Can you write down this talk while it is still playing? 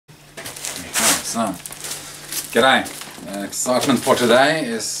So, g'day. Excitement for today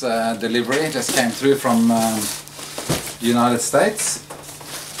is delivery. Just came through from the United States.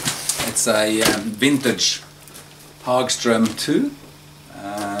 It's a vintage Hagstrom 2.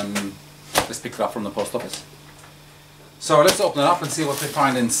 Just picked it up from the post office. So let's open it up and see what we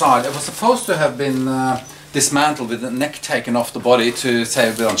find inside. It was supposed to have been dismantled with the neck taken off the body to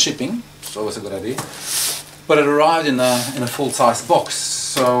save a bit on shipping. It's always a good idea. But it arrived in a full-size box,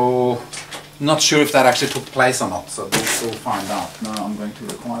 so not sure if that actually took place or not. So we'll find out. Now I'm going to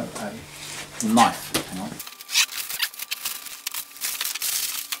require a knife. Hang on.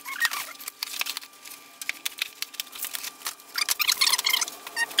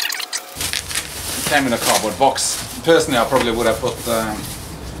 It came in a cardboard box. Personally, I probably would have put a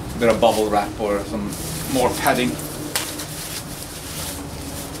bit of bubble wrap or some more padding. I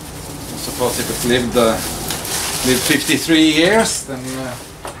suppose if it's lived 53 years, then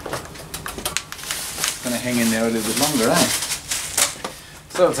it's going to hang in there a little bit longer, eh?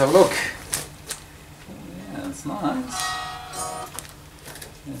 So let's have a look. Yeah, it's nice.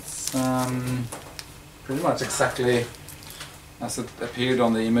 It's pretty much exactly as it appeared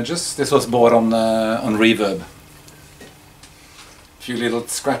on the images. This was bought on Reverb. A few little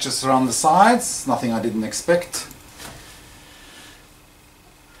scratches around the sides, nothing I didn't expect.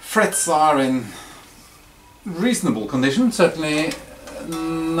 Frets are in reasonable condition, certainly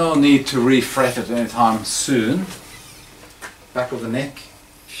no need to refret it anytime soon. Back of the neck,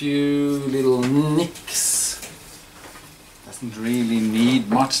 few little nicks. Doesn't really need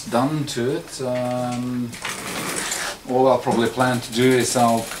much done to it. All I'll probably plan to do is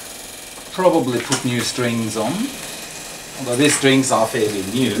I'll probably put new strings on. Although these strings are fairly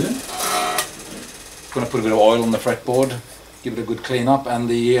new. Going to put a bit of oil on the fretboard, give it a good clean up, and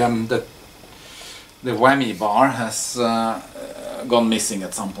the whammy bar has gone missing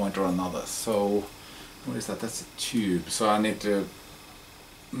at some point or another. So what is that? That's a tube. So I need to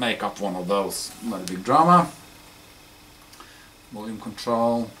make up one of those. Not a big drama. Volume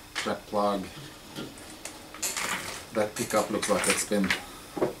control, thread plug. That pickup looks like it's been.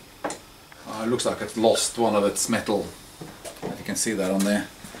 It looks like it's lost one of its metal. If you can see that on there.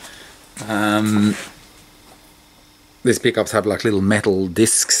 These pickups have like little metal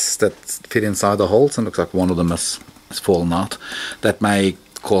discs that fit inside the holes, and looks like one of them has fallen out. That may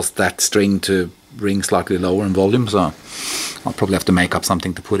cause that string to ring slightly lower in volume, so I'll probably have to make up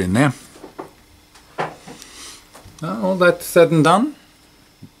something to put in there. All that said and done.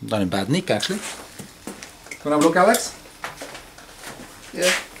 Not in bad nick actually. Wanna have a look, Alex?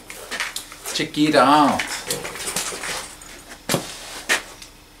 Yeah. Check it out.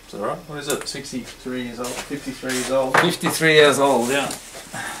 It's alright. What is it? 63 years old? 53 years old? 53 years old, yeah.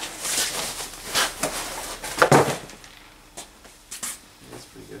 That's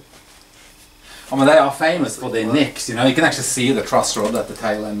pretty good. I mean, they are famous for their nicks, you know. You can actually see the truss rod at the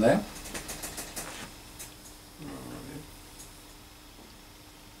tail end there.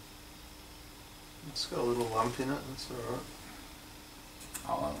 It's got a little lump in it, that's alright.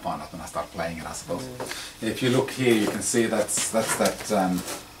 Oh, I'll find out when I start playing it, I suppose. Yeah. If you look here, you can see that's that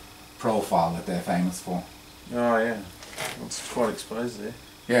profile that they're famous for. Oh yeah, it's quite exposed there.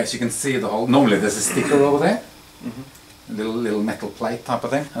 Yes, you can see the whole. Normally there's a sticker over there, a little metal plate type of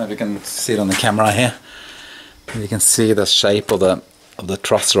thing. And if you can see it on the camera here, you can see the shape of the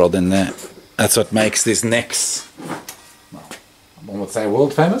truss rod in there. That's what makes these necks, well, one would say,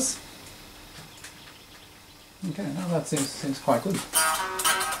 world famous. Okay, now that seems quite good.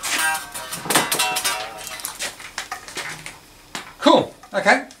 Cool.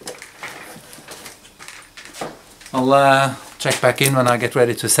 Okay. I'll check back in when I get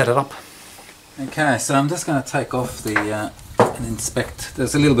ready to set it up. Okay, so I'm just going to take off the and inspect.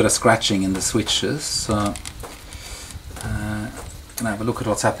 There's a little bit of scratching in the switches, so going to have a look at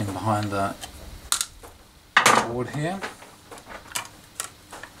what's happening behind the board here.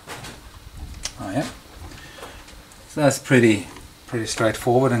 Oh yeah. So that's pretty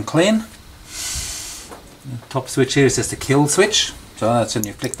straightforward and clean. The top switch here is just a kill switch, so that's when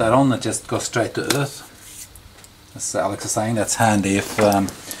you flick that on, it just goes straight to earth. As Alex is saying, that's handy if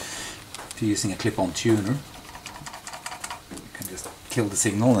you're using a clip-on tuner. You can just kill the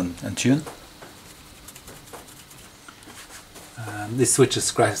signal and tune. This switch is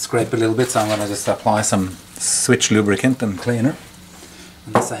scrape a little bit, so I'm going to just apply some switch lubricant and cleaner.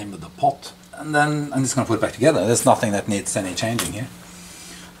 And the same with the pot. And then I'm just going to put it back together. There's nothing that needs any changing here.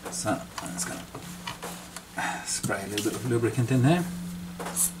 So I'm just going to spray a little bit of lubricant in there.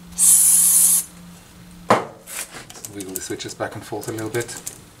 Wiggle the switches back and forth a little bit.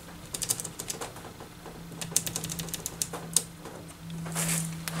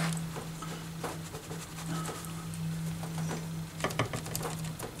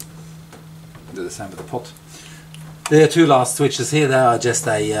 the same with the pot. The two last switches here, they are just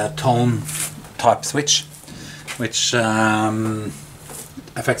a tone type switch, which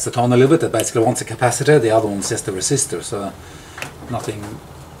affects the tone a little bit. It basically one's a capacitor, the other one's just a resistor, so nothing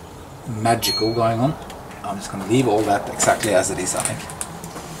magical going on. I'm just going to leave all that exactly as it is, I think.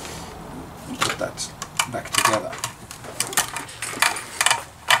 And put that back together.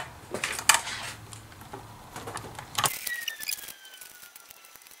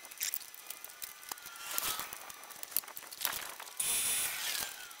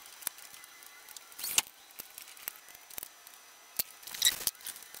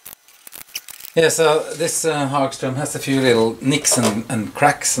 Yeah, so this Hagstrom has a few little nicks and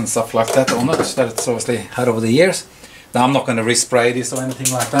cracks and stuff like that on it that it's obviously had over the years. Now I'm not going to respray this or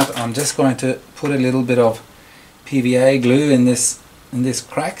anything like that. I'm just going to put a little bit of PVA glue in these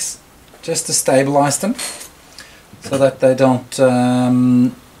cracks just to stabilize them so that they don't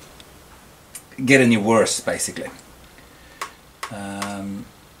get any worse, basically.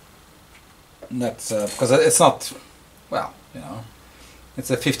 That's because it's not, well, you know, it's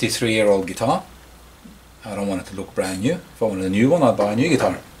a 53-year-old guitar. I don't want it to look brand new. If I wanted a new one, I'd buy a new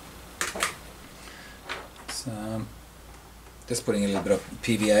guitar. So, just putting a little bit of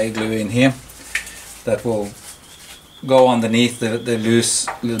PVA glue in here. That will go underneath the little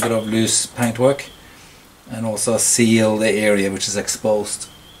bit of loose paintwork, and also seal the area which is exposed.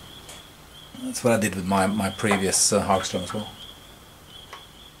 That's what I did with my previous Hagstrom as well.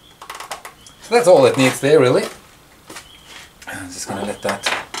 So that's all it needs there, really. I'm just going to let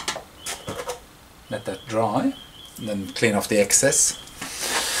that dry and then clean off the excess.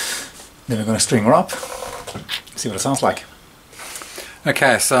 Then we're going to string her up, see what it sounds like.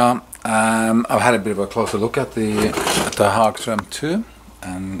 Okay, so I've had a bit of a closer look at the Hagstrom 2,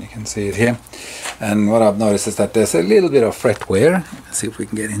 and you can see it here. And what I've noticed is that there's a little bit of fret wear. Let's see if we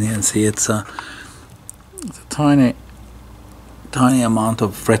can get in here and see it's a tiny amount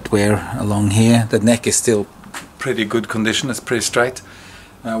of fret wear along here. The neck is still pretty good condition, it's pretty straight.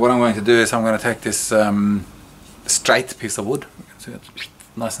 What I'm going to do is I'm going to take this straight piece of wood, you can see it's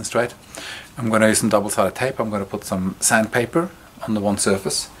nice and straight. I'm going to use some double-sided tape. I'm going to put some sandpaper on the one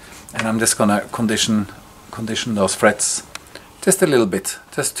surface, and I'm just going to condition those frets just a little bit,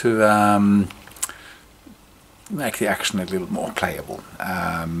 just to make the action a little more playable.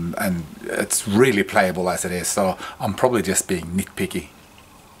 And it's really playable as it is, so I'm probably just being nitpicky,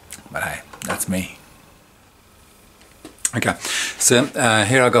 but hey, that's me. Okay, so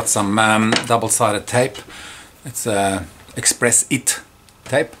here I got some double-sided tape. It's Express It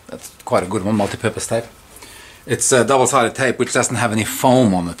tape. That's quite a good one, multi-purpose tape. It's a double-sided tape which doesn't have any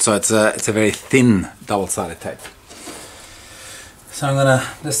foam on it, so it's a very thin double-sided tape. So I'm gonna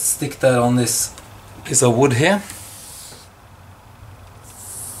just stick that on this piece of wood here,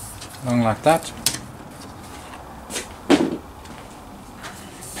 along like that.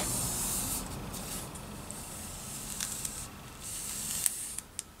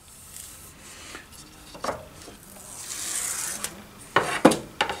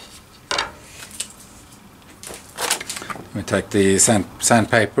 We take the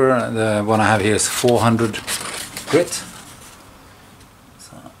sandpaper. The one I have here is 400 grit.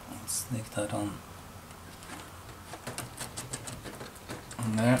 So let's stick that on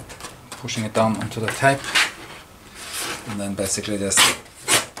there, pushing it down onto the tape, and then basically just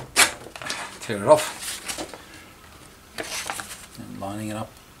tear it off and lining it up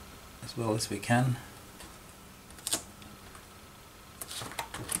as well as we can.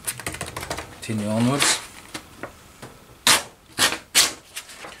 Continue onwards.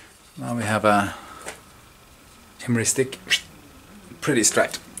 Now we have a emery stick, pretty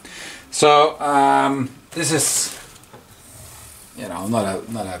straight. So this is, you know, not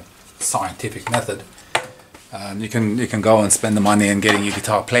a scientific method. You can go and spend the money on getting your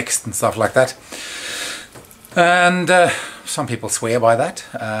guitar plexed and stuff like that. And some people swear by that.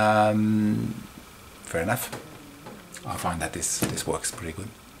 Fair enough. I find that this works pretty good.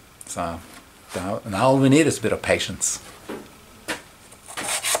 So now all we need is a bit of patience.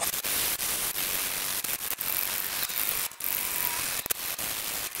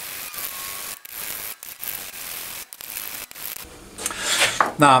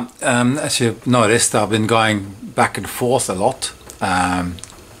 Now, as you've noticed, I've been going back and forth a lot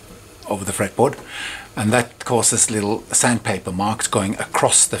over the fretboard, and that causes little sandpaper marks going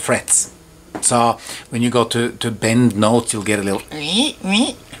across the frets. So when you go to bend notes, you'll get a little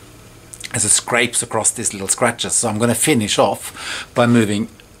as it scrapes across these little scratches. So I'm going to finish off by moving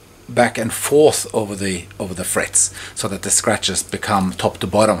back and forth over the frets, so that the scratches become top to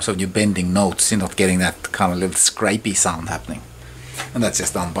bottom. So when you're bending notes, you're not getting that kind of little scrapey sound happening. And that's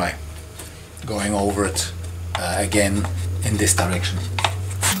just done by going over it again in this direction.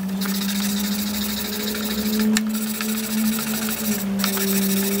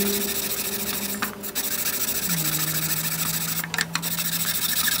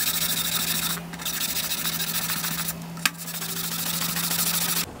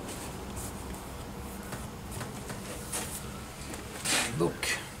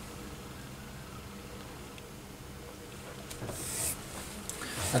 Look.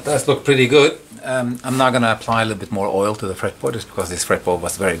 That does look pretty good. I'm now going to apply a little bit more oil to the fretboard just because this fretboard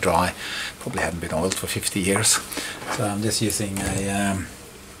was very dry. Probably hadn't been oiled for 50 years. So I'm just using a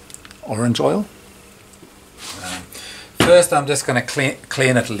orange oil. First I'm just going to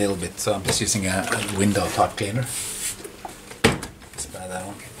clean it a little bit. So I'm just using a window type cleaner. Spray that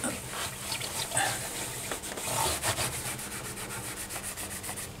on.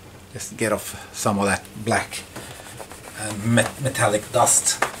 Just get off some of that black metallic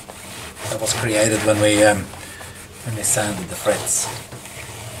dust that was created when we sanded the frets.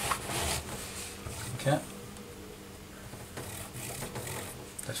 Okay,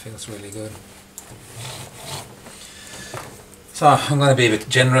 that feels really good. So I'm going to be a bit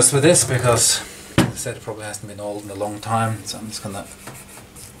generous with this because, as I said, it probably hasn't been oiled in a long time. So I'm just going to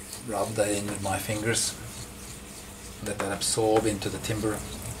rub that in with my fingers, let that absorb into the timber.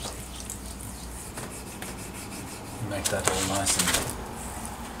 Make that all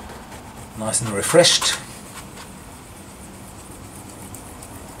nice and refreshed.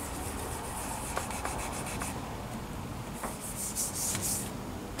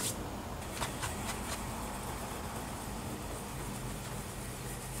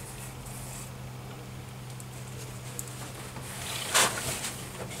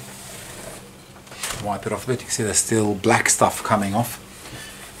 Wipe it off a bit. You can see there's still black stuff coming off.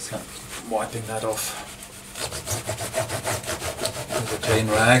 So wiping that off with a chain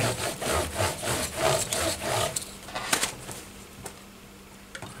rag.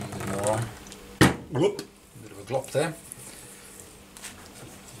 A bit more. Gloop. A bit of a glop there.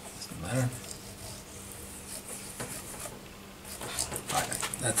 Doesn't matter. Okay,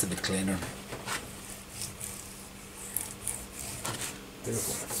 that's a bit cleaner.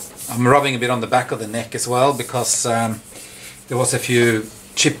 Beautiful. I'm rubbing a bit on the back of the neck as well because there was a few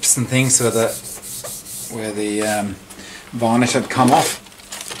chips and things where the varnish had come off.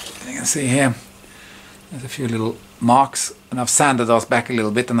 You can see here there's a few little marks, and I've sanded those back a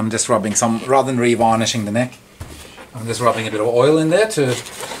little bit, and I'm just rubbing some, rather than re-varnishing the neck, I'm just rubbing a bit of oil in there to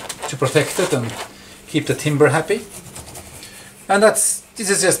protect it and keep the timber happy. And this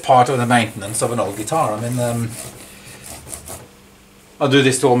is just part of the maintenance of an old guitar. I mean, I do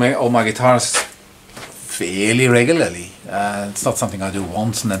this to all my guitars fairly regularly. It's not something I do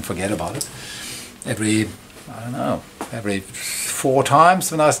once and then forget about it. Every 4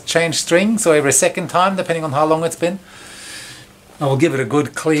 times when I change strings, or every second time, depending on how long it's been. I will give it a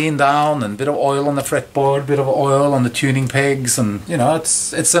good clean down, and a bit of oil on the fretboard, a bit of oil on the tuning pegs, and you know,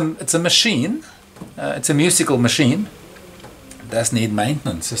 it's a machine. It's a musical machine. It does need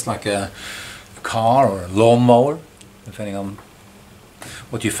maintenance, just like a car or a lawnmower, depending on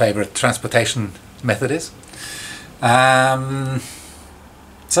what your favorite transportation method is.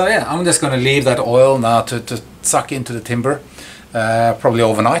 So yeah, I'm just going to leave that oil now to suck into the timber, probably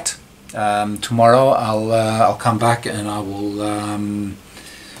overnight. Tomorrow I'll come back and I will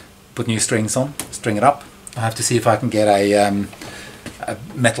put new strings on, string it up. I have to see if I can get a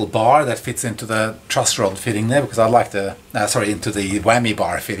metal bar that fits into the truss rod fitting there, because I like the into the whammy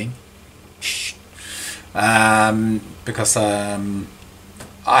bar fitting. Because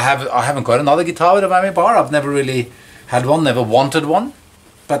I haven't got another guitar with a whammy bar. I've never really had one, never wanted one.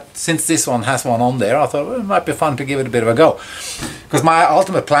 But since this one has one on there, I thought, well, it might be fun to give it a bit of a go. Because my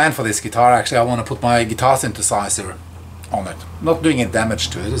ultimate plan for this guitar, actually, I want to put my guitar synthesizer on it. Not doing any damage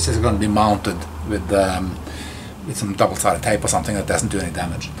to it. It's just going to be mounted with some double-sided tape or something that doesn't do any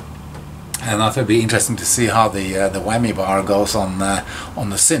damage. And I thought it'd be interesting to see how the whammy bar goes on the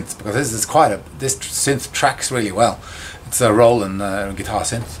synth, because this synth tracks really well. It's a Roland guitar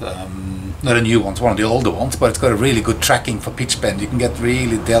synth, not a new one, it's one of the older ones, but it's got a really good tracking for pitch bend. You can get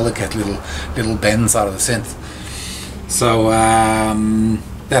really delicate little bends out of the synth. So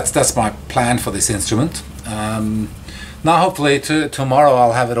that's my plan for this instrument. Now hopefully tomorrow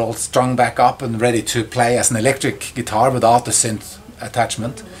I'll have it all strung back up and ready to play as an electric guitar without the synth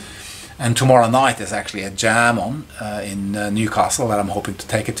attachment. And tomorrow night there's actually a jam on in Newcastle that I'm hoping to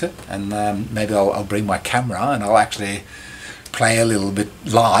take it to, and maybe I'll bring my camera and I'll actually play a little bit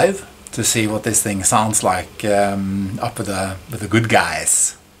live to see what this thing sounds like up with the good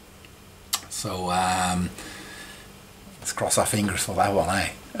guys. So let's cross our fingers for that one, eh?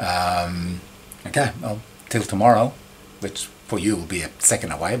 Okay, well, till tomorrow, which for you will be a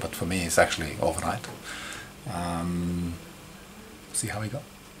second away, but for me it's actually overnight. See how we go.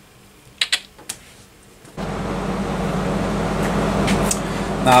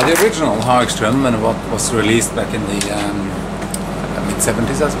 Now the original Hagstrom, when it was released back in the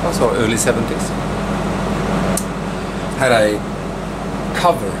mid-70s I suppose, or early 70s, had a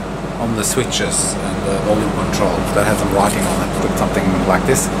cover on the switches and the volume control that had some writing on it, with something like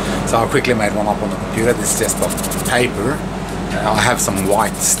this. So I quickly made one up on the computer. This is just a paper. I have some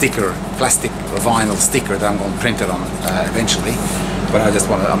white sticker, plastic or vinyl sticker that I'm going to print it on eventually, but I'm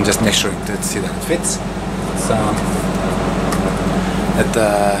just measuring to see that it fits. So it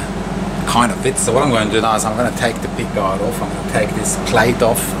kind of fits. So what I'm going to do now is I'm going to take the pick guard off. I'm going to take this plate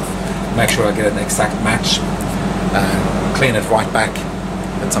off, make sure I get an exact match, clean it right back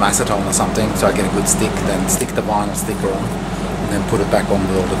with some acetone or something so I get a good stick, then stick the vinyl sticker on and then put it back on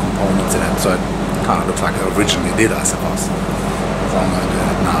with all the components in it so it kind of looks like I originally did, I suppose. So I'm going to do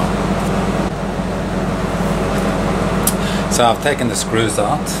that now. So I've taken the screws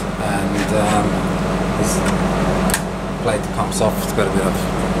out and this plate comes off. It's got a bit of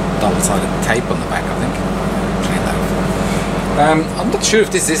double-sided tape on the back, I think. Clean that off. I'm not sure if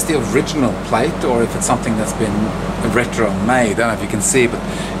this is the original plate or if it's something that's been retro made. I don't know if you can see, but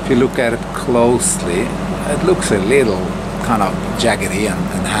if you look at it closely, it looks a little kind of jaggedy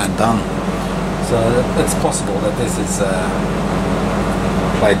and hand done. So it's possible that this is a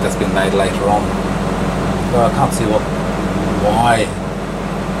plate that's been made later on. But I can't see why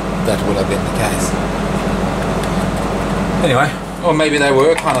that would have been the case. Anyway, or maybe they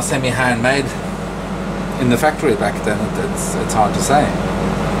were kind of semi-handmade in the factory back then. It's hard to say.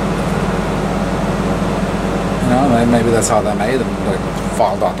 You know, maybe that's how they made them. They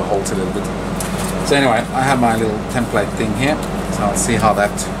filed out the holes a little bit. So anyway, I have my little template thing here. So I'll see how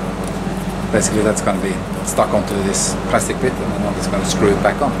that. Basically, that's going to be stuck onto this plastic bit, and then I'm just going to screw it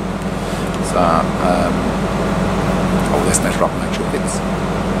back on. So I'll just measure up, make sure it fits.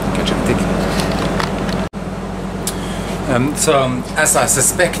 Catch anything. So, as I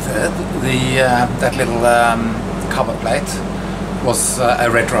suspected, that little cover plate was a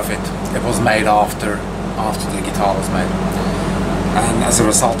retrofit. It was made after the guitar was made, and as a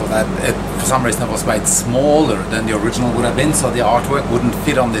result of that, for some reason it was made smaller than the original would have been, so the artwork wouldn't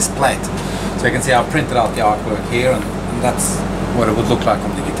fit on this plate. So you can see I've printed out the artwork here, and that's what it would look like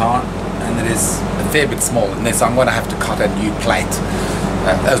on the guitar, and it is a fair bit smaller than this, so I'm going to have to cut a new plate.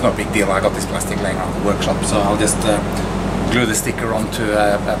 That's no big deal. I got this plastic laying around the workshop, so I'll just glue the sticker onto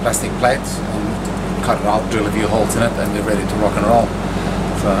a plastic plate and cut it out, drill a few holes in it, and we're ready to rock and roll.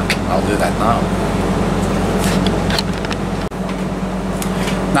 So I'll do that now.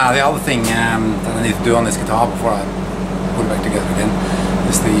 Now the other thing that I need to do on this guitar before I put it back together again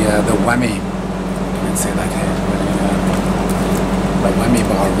is the whammy. You can see that here. The whammy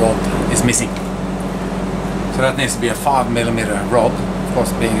bar rod is missing. So that needs to be a 5mm rod. Of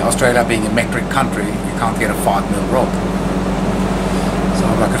course, Australia being a metric country, you can't get a 5mm rod. So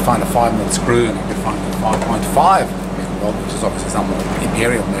if I could find a 5mm screw and I could find a 5.5mm rod, which is obviously some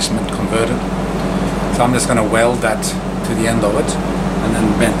imperial measurement converted. So I'm just going to weld that to the end of it and then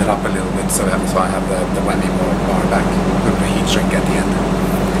bend it up a little bit so I have the whammy bar back, put a heat shrink at the end.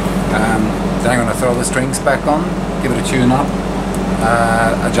 Then I'm going to throw the strings back on, give it a tune up,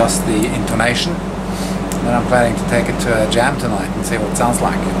 adjust the intonation. Then I'm planning to take it to a jam tonight and see what it sounds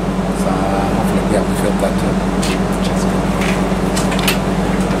like. So hopefully we'll be able to film that too.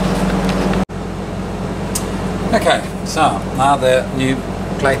 Okay, so now the new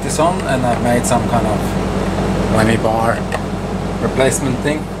plate is on and I've made some kind of whammy bar replacement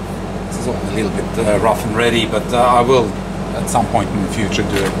thing. This is all a little bit rough and ready, but I will at some point in the future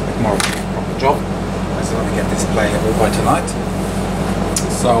do a bit more of a proper job. I just want to get this playable by tonight.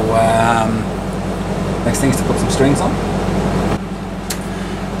 So next thing is to put some strings on.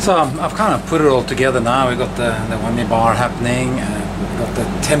 So I've kind of put it all together now. We've got the whammy bar happening, we've got the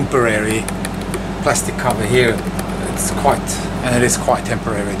temporary plastic cover here. It is quite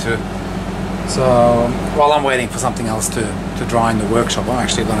temporary too. So while I'm waiting for something else to dry in the workshop, I'm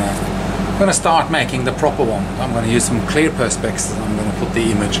actually going to start making the proper one. I'm going to use some clear perspex and I'm going to put the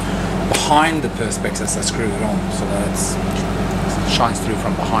image behind the perspex as I screw it on so that it shines through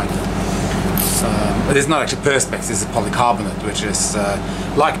from behind. But it's not actually perspex, this is polycarbonate, which is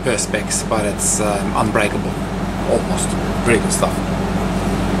like perspex, but it's unbreakable, almost. Very good stuff.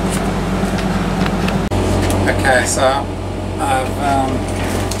 Okay, so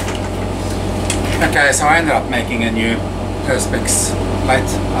I ended up making a new perspex plate.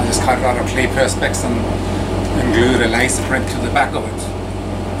 I just cut it out of clear perspex and glued a laser print to the back of it.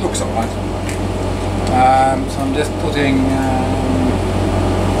 Looks alright. So I'm just putting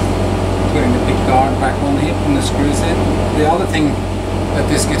the pick guard back on here, putting the screws in. The other thing that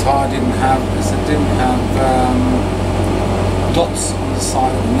this guitar didn't have is it didn't have dots on the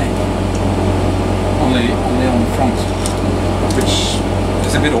side of the neck, only on the front, which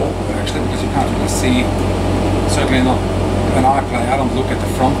is a bit awkward actually, because you can't really see, certainly not when I play. I don't look at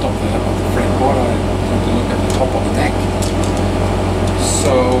the front of the fretboard, I tend to look at the top of the neck.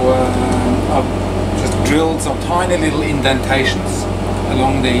 So I've just drilled some tiny little indentations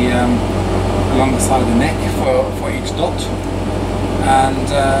along the side of the neck for each dot, and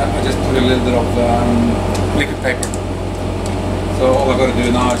I just put a little bit of liquid paper. So all I've got to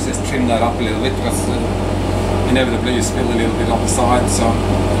do now is just trim that up a little bit, because inevitably you spill a little bit on the side, so a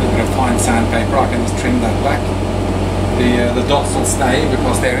little bit of fine sandpaper, I can just trim that back. The dots will stay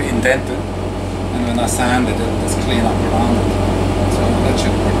because they're indented, and when I sand it, it'll just clean up around it. So that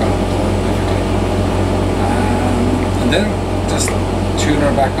should work out perfectly. And then just tune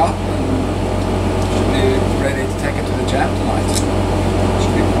her back up, and should be ready to take it to the jam tonight.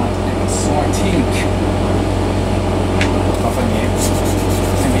 Should be quite good. So I think of any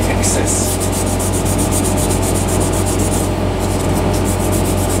excess.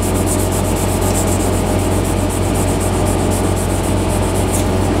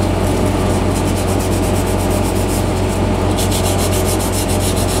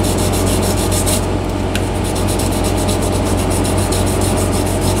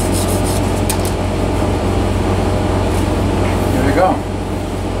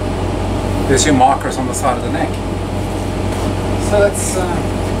 There's your markers on the side of the neck. So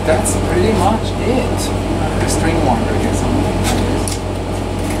that's pretty much it. A string winder here somewhere.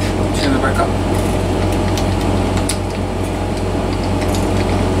 Tune it back up.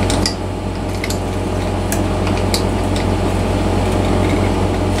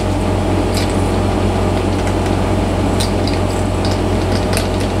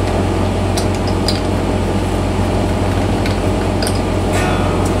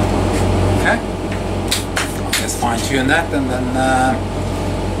 Fine tune that, and then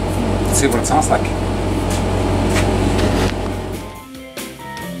see what it sounds like.